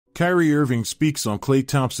Kyrie Irving speaks on Klay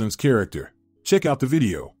Thompson's character. Check out the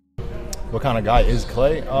video. What kind of guy is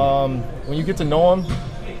Klay? When you get to know him,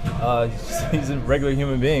 he's a regular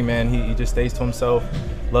human being, man. He just stays to himself,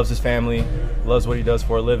 loves his family, loves what he does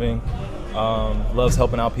for a living, loves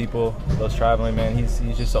helping out people, loves traveling, man. He's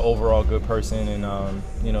just an overall good person, and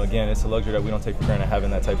again, it's a luxury that we don't take for granted,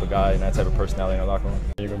 having that type of guy and that type of personality in our locker room.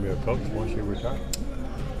 You're gonna be a coach once you retire?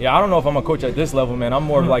 Yeah, I don't know if I'm a coach at this level, man. I'm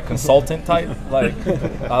more of like consultant type. Like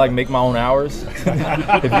I like make my own hours.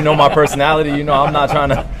 If you know my personality, you know I'm not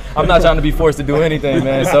trying to be forced to do anything,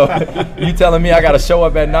 man. So you telling me I got to show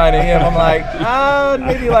up at 9 a.m. I'm like,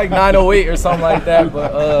 maybe like 9:08 or something like that.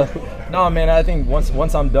 But no, man. I think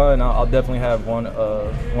once I'm done, I'll definitely have one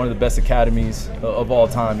of the best academies of all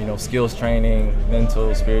time. You know, skills training,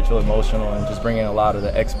 mental, spiritual, emotional, and just bringing a lot of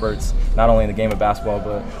the experts, not only in the game of basketball,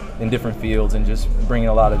 but in different fields, and just bringing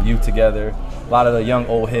a lot of youth together, a lot of the young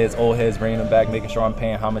old heads bringing them back, making sure I'm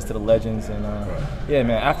paying homage to the legends. And yeah,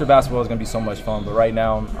 man, after basketball is gonna be so much fun, but right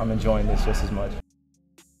now I'm enjoying this just as much.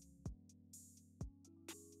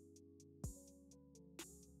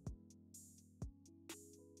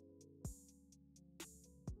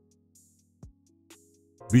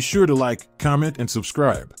 Be sure to like, comment, and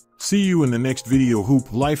subscribe. See you in the next video,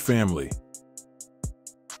 Hoop Life family.